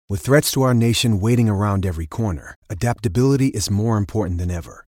With threats to our nation waiting around every corner, adaptability is more important than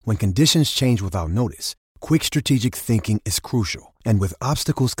ever. When conditions change without notice, quick strategic thinking is crucial. And with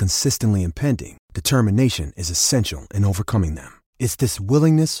obstacles consistently impending, determination is essential in overcoming them. It's this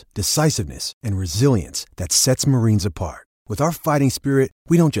willingness, decisiveness, and resilience that sets Marines apart. With our fighting spirit,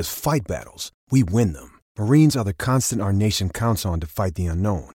 we don't just fight battles, we win them. Marines are the constant our nation counts on to fight the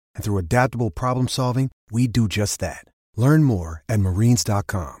unknown. And through adaptable problem solving, we do just that. Learn more at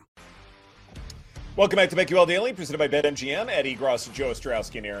marines.com. Welcome back to BetQL Daily, presented by BetMGM. Eddie Gross, Joe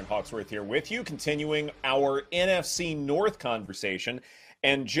Ostrowski, and Aaron Hawksworth here with you, continuing our NFC North conversation.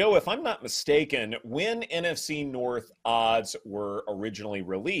 And Joe, if I'm not mistaken, when NFC North odds were originally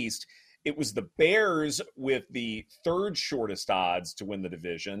released, it was the Bears with the third shortest odds to win the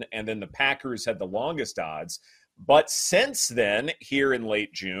division, and then the Packers had the longest odds. But since then, here in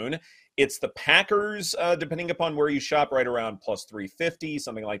late June, it's the Packers, depending upon where you shop, right around plus 350,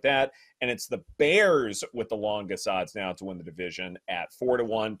 something like that. And it's the Bears with the longest odds now to win the division at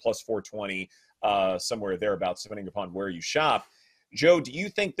 4-1, plus 420, somewhere thereabouts, depending upon where you shop. Joe, do you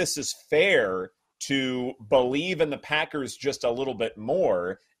think this is fair to believe in the Packers just a little bit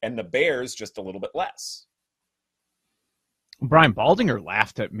more and the Bears just a little bit less? Brian Baldinger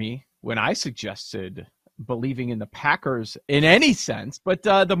laughed at me when I suggested believing in the Packers in any sense, but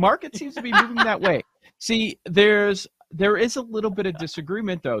the market seems to be moving that way. See, there is a little bit of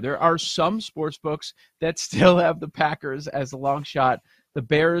disagreement, though. There are some sports books that still have the Packers as a long shot, the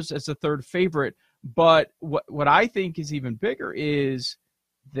Bears as a third favorite. But what I think is even bigger is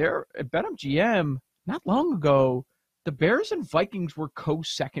there at BetMGM not long ago, the Bears and Vikings were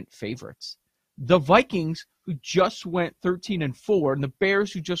co-second favorites. The Vikings, who just went 13-4, and the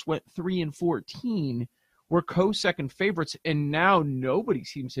Bears, who just went 3-14, were co-second favorites, and now nobody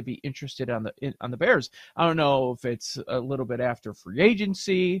seems to be interested on the Bears. I don't know if it's a little bit after free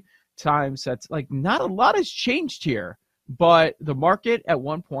agency times. That's like not a lot has changed here, but the market at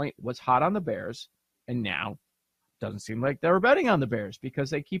one point was hot on the Bears, and now doesn't seem like they were betting on the Bears because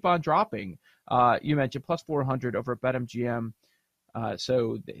they keep on dropping. You mentioned plus 400 over at BetMGM.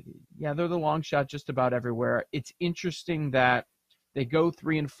 They're the long shot just about everywhere. It's interesting that they go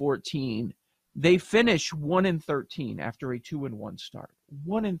 3-14. They finish 1-13 after a 2-1 start.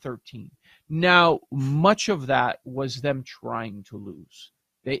 1-13. Now, much of that was them trying to lose.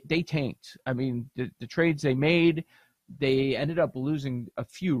 They tanked. I mean, the trades they made, they ended up losing a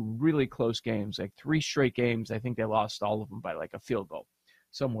few really close games, like 3 straight games. I think they lost all of them by like a field goal,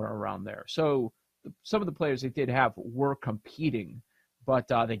 somewhere around there. So some of the players they did have were competing, but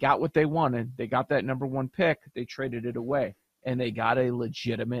they got what they wanted. They got that number 1 pick. They traded it away, and they got a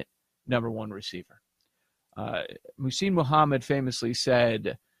legitimate number 1 receiver. Muhsin Muhammad famously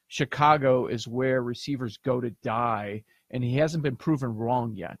said, Chicago is where receivers go to die, and he hasn't been proven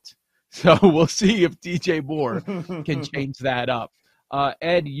wrong yet. So we'll see if DJ Moore can change that up.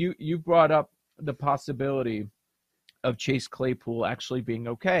 Ed, you brought up the possibility of Chase Claypool actually being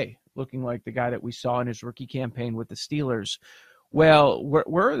okay, looking like the guy that we saw in his rookie campaign with the Steelers. Well,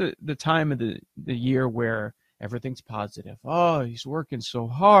 we're the time of the year where everything's positive. Oh, he's working so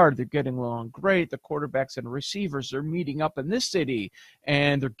hard. They're getting along great. The quarterbacks and receivers are meeting up in this city,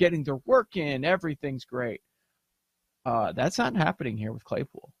 and they're getting their work in. Everything's great. That's not happening here with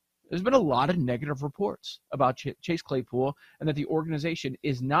Claypool. There's been a lot of negative reports about Chase Claypool and that the organization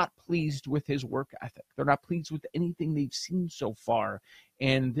is not pleased with his work ethic. They're not pleased with anything they've seen so far.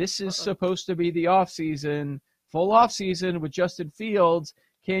 And this is supposed to be the offseason, full offseason with Justin Fields.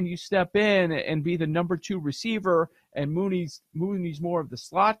 Can you step in and be the number 2 receiver, and Mooney's more of the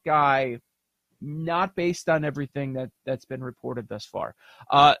slot guy? Not based on everything that's been reported thus far.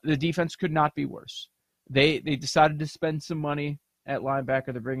 The defense could not be worse. They decided to spend some money at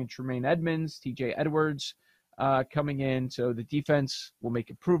linebacker. They're bringing Tremaine Edmonds, TJ Edwards coming in, so the defense will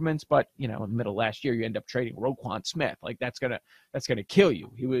make improvements. But in the middle of last year, you end up trading Roquan Smith. Like that's gonna kill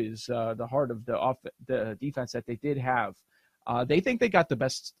you. He was the heart of the defense that they did have. They think they got the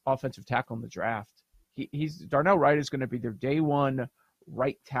best offensive tackle in the draft. Darnell Wright is going to be their day 1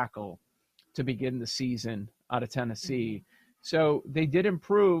 right tackle to begin the season out of Tennessee. So they did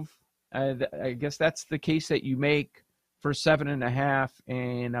improve. I guess that's the case that you make for 7.5.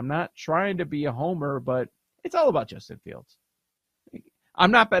 And I'm not trying to be a homer, but it's all about Justin Fields.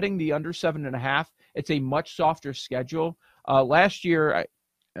 I'm not betting the under 7.5. It's a much softer schedule. Last year,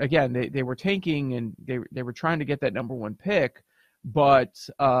 they were tanking and they were trying to get that number 1 pick, but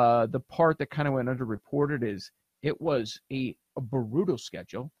the part that kind of went underreported is it was a brutal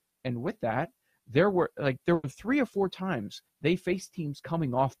schedule, and with that, there were 3 or 4 times they faced teams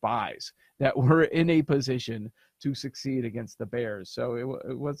coming off byes that were in a position to succeed against the Bears. So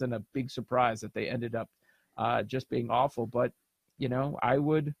it wasn't a big surprise that they ended up just being awful. But,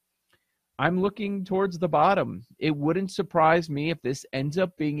 I'm looking towards the bottom. It wouldn't surprise me if this ends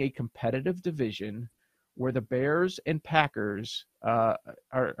up being a competitive division where the Bears and Packers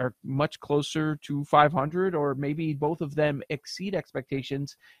are much closer to 500, or maybe both of them exceed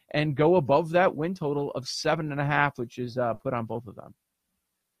expectations and go above that win total of 7.5, which is put on both of them.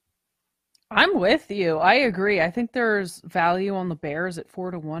 I'm with you. I agree. I think there's value on the Bears at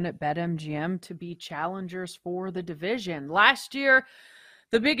 4-1 at BetMGM to be challengers for the division. Last year,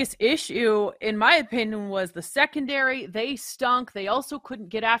 the biggest issue, in my opinion, was the secondary. They stunk. They also couldn't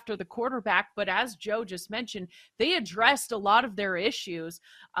get after the quarterback. But as Joe just mentioned, they addressed a lot of their issues,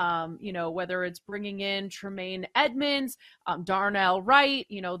 whether it's bringing in Tremaine Edmonds, Darnell Wright.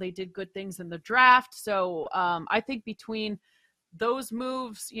 They did good things in the draft. So I think between those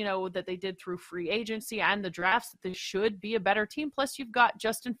moves, that they did through free agency and the drafts, this should be a better team. Plus, you've got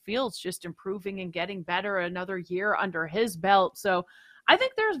Justin Fields just improving and getting better, another year under his belt. So I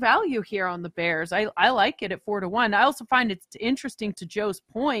think there's value here on the Bears. I like it at 4-1. I also find it interesting, to Joe's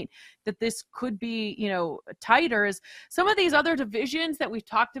point, that this could be, tighter. As some of these other divisions that we've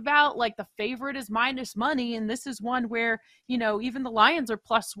talked about, like the favorite is minus money, and this is one where, even the Lions are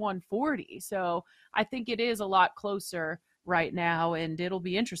plus 140. So I think it is a lot closer right now, and it'll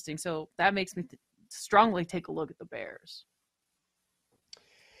be interesting. So that makes me strongly take a look at the Bears.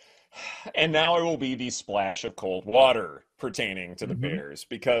 And now it will be the splash of cold water pertaining to the Bears,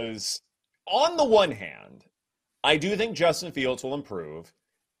 because on the one hand, I do think Justin Fields will improve.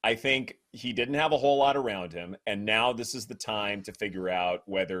 I think he didn't have a whole lot around him, and now this is the time to figure out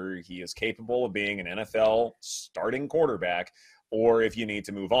whether he is capable of being an NFL starting quarterback or if you need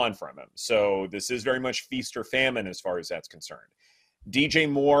to move on from him. So this is very much feast or famine as far as that's concerned. DJ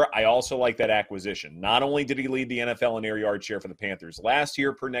Moore, I also like that acquisition. Not only did he lead the NFL in air yard share for the Panthers last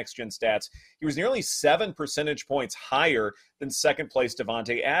year per Next Gen Stats, he was nearly 7 percentage points higher than second-place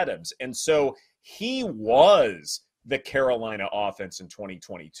Devontae Adams. And so he was the Carolina offense in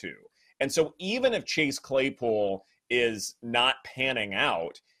 2022. And so even if Chase Claypool is not panning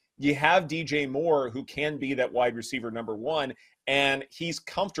out, you have DJ Moore, who can be that wide receiver number 1, and he's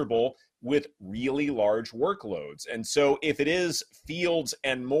comfortable with really large workloads. And so if it is Fields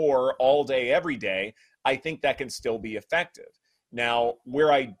and Moore all day, every day, I think that can still be effective. Now,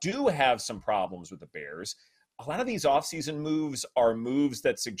 where I do have some problems with the Bears, a lot of these offseason moves are moves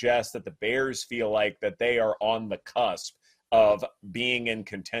that suggest that the Bears feel like that they are on the cusp of being in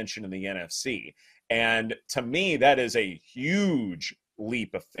contention in the NFC. And to me, that is a huge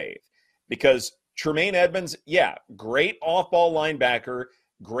leap of faith, because Tremaine Edmonds, yeah, great off-ball linebacker,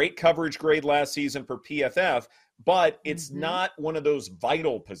 great coverage grade last season for PFF, but it's not one of those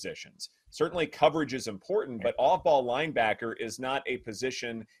vital positions. Certainly coverage is important, but off-ball linebacker is not a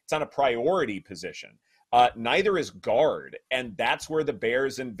position, it's not a priority position. Neither is guard, and that's where the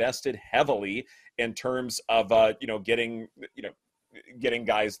Bears invested heavily in terms of getting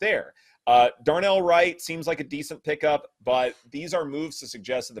guys there. Darnell Wright seems like a decent pickup, but these are moves to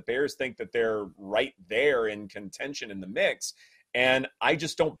suggest that the Bears think that they're right there in contention in the mix. And I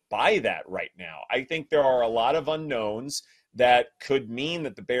just don't buy that right now. I think there are a lot of unknowns that could mean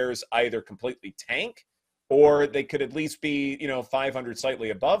that the Bears either completely tank, or they could at least be, 500, slightly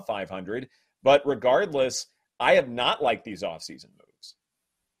above 500. But regardless, I have not liked these offseason moves.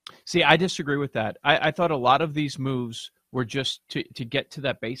 See, I disagree with that. I thought a lot of these moves were just to get to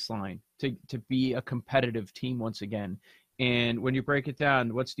that baseline, to be a competitive team once again. And when you break it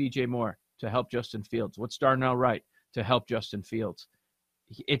down, what's DJ Moore? To help Justin Fields. What's Darnell Wright? To help Justin Fields.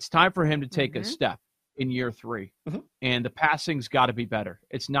 It's time for him to take a step in year 3. And the passing's got to be better.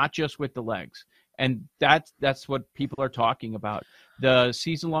 It's not just with the legs. And that's what people are talking about. The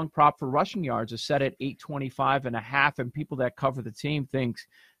season-long prop for rushing yards is set at 825.5, and people that cover the team think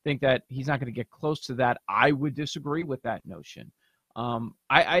that he's not going to get close to that. I would disagree with that notion.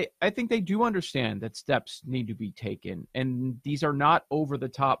 I think they do understand that steps need to be taken, and these are not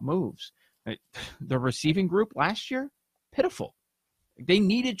over-the-top moves. The receiving group last year, pitiful. They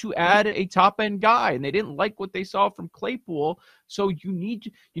needed to add a top-end guy, and they didn't like what they saw from Claypool. So you need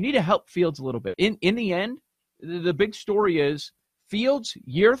to help Fields a little bit. In the end, the big story is Fields,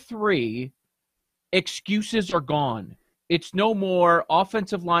 year 3, excuses are gone. It's no more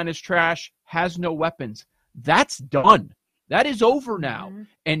offensive line is trash, has no weapons. That's done. That is over now.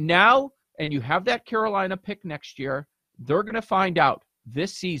 And you have that Carolina pick next year. They're going to find out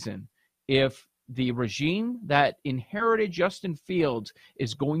this season if the regime that inherited Justin Fields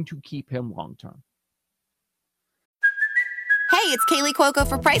is going to keep him long-term. it's Kaylee Cuoco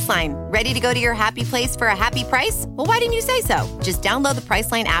for Priceline. Ready to go to your happy place for a happy price? Well, why didn't you say so? Just download the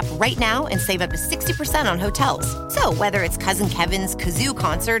Priceline app right now and save up to 60% on hotels. So whether it's Cousin Kevin's Kazoo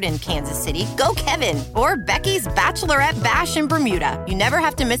Concert in Kansas City, go Kevin, or Becky's Bachelorette Bash in Bermuda, you never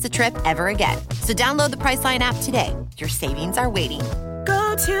have to miss a trip ever again. So download the Priceline app today. Your savings are waiting.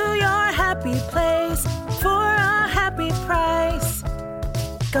 Go to your happy place for a happy price.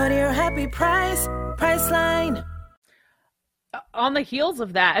 Go to your happy price, Priceline. On the heels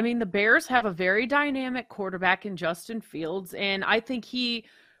of that, I mean, the Bears have a very dynamic quarterback in Justin Fields, and I think he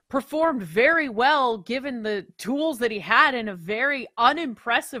performed very well given the tools that he had in a very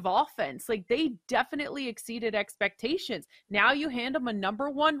unimpressive offense. Like, they definitely exceeded expectations. Now you hand him a number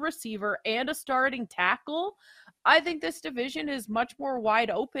one receiver and a starting tackle. I think this division is much more wide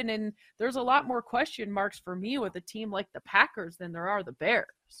open, and there's a lot more question marks for me with a team like the Packers than there are the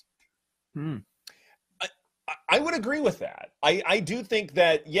Bears. I would agree with that. I do think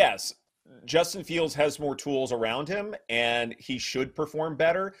that, yes, Justin Fields has more tools around him and he should perform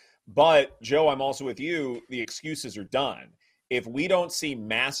better. But, Joe, I'm also with you. The excuses are done. If we don't see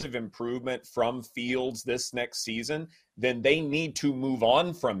massive improvement from Fields this next season, then they need to move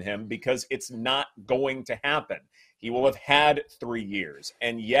on from him because it's not going to happen. He will have had 3 years.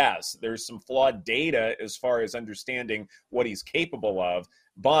 And yes, there's some flawed data as far as understanding what he's capable of,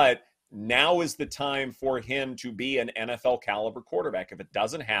 but now is the time for him to be an NFL caliber quarterback. If it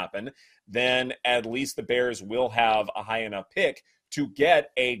doesn't happen, then at least the Bears will have a high enough pick to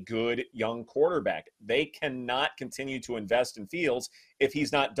get a good young quarterback. They cannot continue to invest in Fields if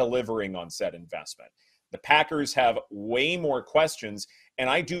he's not delivering on said investment. The Packers have way more questions, and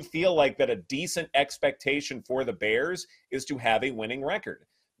I do feel like that a decent expectation for the Bears is to have a winning record.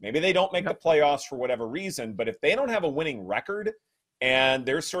 Maybe they don't make the playoffs for whatever reason, but if they don't have a winning record and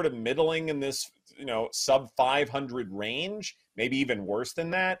they're sort of middling in this, sub 500 range, maybe even worse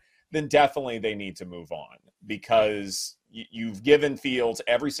than that, then definitely they need to move on because you've given Fields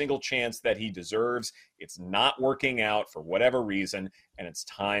every single chance that he deserves. It's not working out for whatever reason, and it's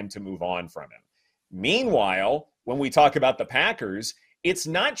time to move on from him. Meanwhile, when we talk about the Packers, it's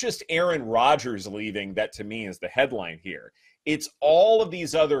not just Aaron Rodgers leaving that to me is the headline here. It's all of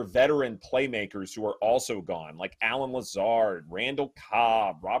these other veteran playmakers who are also gone, like Alan Lazard, Randall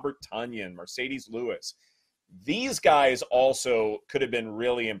Cobb, Robert Tonyan, Mercedes Lewis. These guys also could have been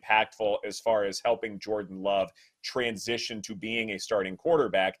really impactful as far as helping Jordan Love transition to being a starting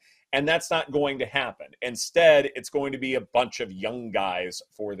quarterback, and that's not going to happen. Instead, it's going to be a bunch of young guys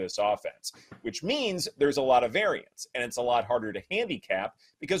for this offense, which means there's a lot of variance, and it's a lot harder to handicap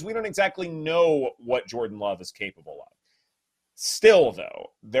because we don't exactly know what Jordan Love is capable of. Still, though,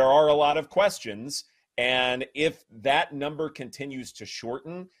 there are a lot of questions, and if that number continues to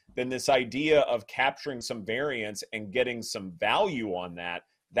shorten, then this idea of capturing some variance and getting some value on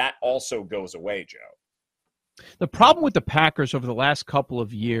that also goes away, Joe. The problem with the Packers over the last couple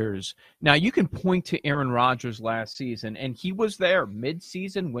of years, now you can point to Aaron Rodgers last season, and he was there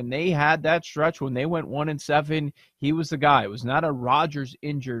mid-season when they had that stretch, when they went 1-7, he was the guy. It was not a Rodgers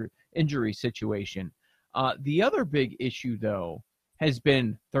injury situation. The other big issue, though, has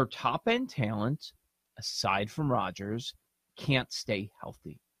been their top-end talent, aside from Rodgers, can't stay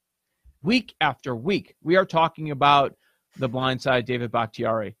healthy. Week after week, we are talking about the blindside David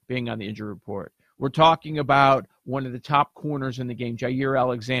Bakhtiari being on the injury report. We're talking about one of the top corners in the game, Jair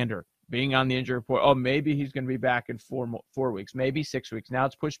Alexander, being on the injury report. Oh, maybe he's going to be back in 4 weeks, maybe 6 weeks. Now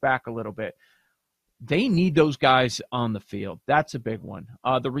it's pushed back a little bit. They need those guys on the field. That's a big one.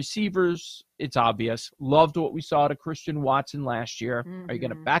 The receivers, it's obvious. Loved what we saw to Christian Watson last year. Mm-hmm. Are you going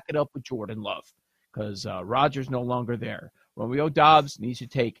to back it up with Jordan Love? Because Rodgers no longer there. Romeo Doubs needs to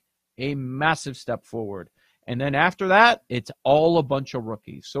take a massive step forward. And then after that, it's all a bunch of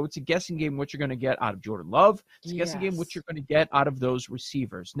rookies. So it's a guessing game what you're going to get out of Jordan Love. It's a guessing game what you're going to get out of those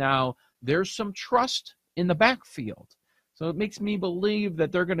receivers. Now, there's some trust in the backfield. So it makes me believe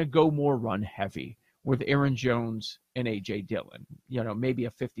that they're going to go more run heavy with Aaron Jones and A.J. Dillon. Maybe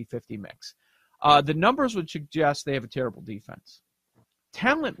a 50-50 mix. The numbers would suggest they have a terrible defense.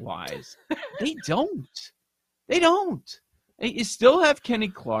 Talent-wise, they don't. They don't. You still have Kenny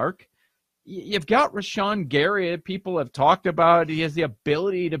Clark. You've got Rashawn Gary. People have talked about he has the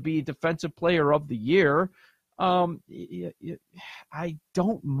ability to be Defensive Player of the Year. I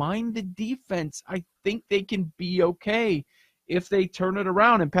don't mind the defense. I think they can be okay if they turn it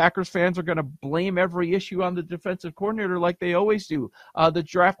around. And Packers fans are going to blame every issue on the defensive coordinator like they always do. The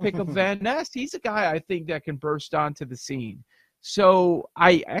draft pick of Van Ness, he's a guy I think that can burst onto the scene. So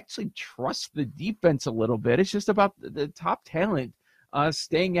I actually trust the defense a little bit. It's just about the top talent.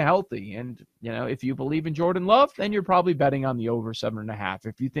 staying healthy. And, if you believe in Jordan Love, then you're probably betting on the over 7.5.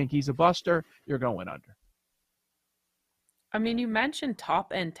 If you think he's a buster, you're going under. I mean, you mentioned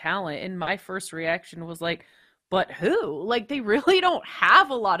top-end talent, and my first reaction was like, but who? Like, they really don't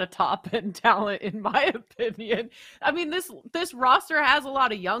have a lot of top-end talent, in my opinion. I mean, this roster has a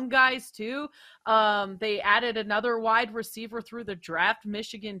lot of young guys, too. They added another wide receiver through the draft,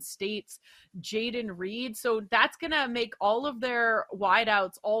 Michigan State's Jaden Reed. So that's going to make all of their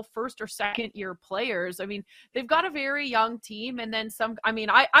wideouts all first or second year players. I mean, they've got a very young team. And then some, I mean,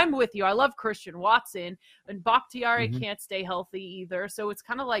 I'm with you. I love Christian Watson, and Bakhtiari can't stay healthy either. So it's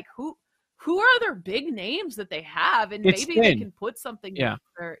kind of like, who are their big names that they have? And maybe they can put something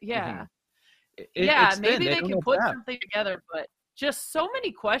together. Yeah. Maybe they can put something together, but just so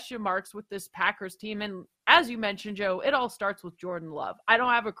many question marks with this Packers team. And as you mentioned, Joe, it all starts with Jordan Love. I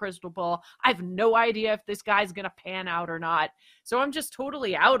don't have a crystal ball. I have no idea if this guy's going to pan out or not. So I'm just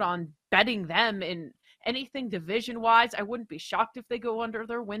totally out on betting them in anything division-wise. I wouldn't be shocked if they go under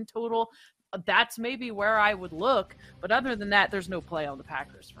their win total. That's maybe where I would look. But other than that, there's no play on the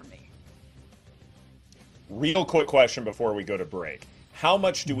Packers for me. Real quick question before we go to break. How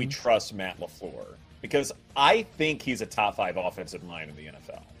much do we trust Matt LaFleur? Because I think he's a top 5 offensive mind in the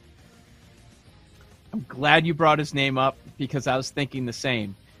NFL. I'm glad you brought his name up because I was thinking the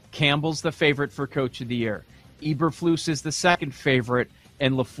same. Campbell's the favorite for Coach of the Year. Eberflus is the second favorite,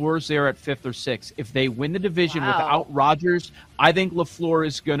 and LaFleur's there at 5th or 6th. If they win the division without Rodgers, I think LaFleur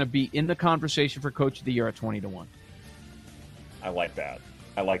is going to be in the conversation for Coach of the Year at 20-1. I like that.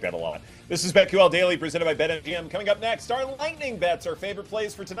 I like that a lot. This is BetQL Daily presented by BetMGM. Coming up next, our lightning bets, our favorite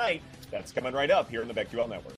plays for tonight. That's coming right up here in the BetQL Network.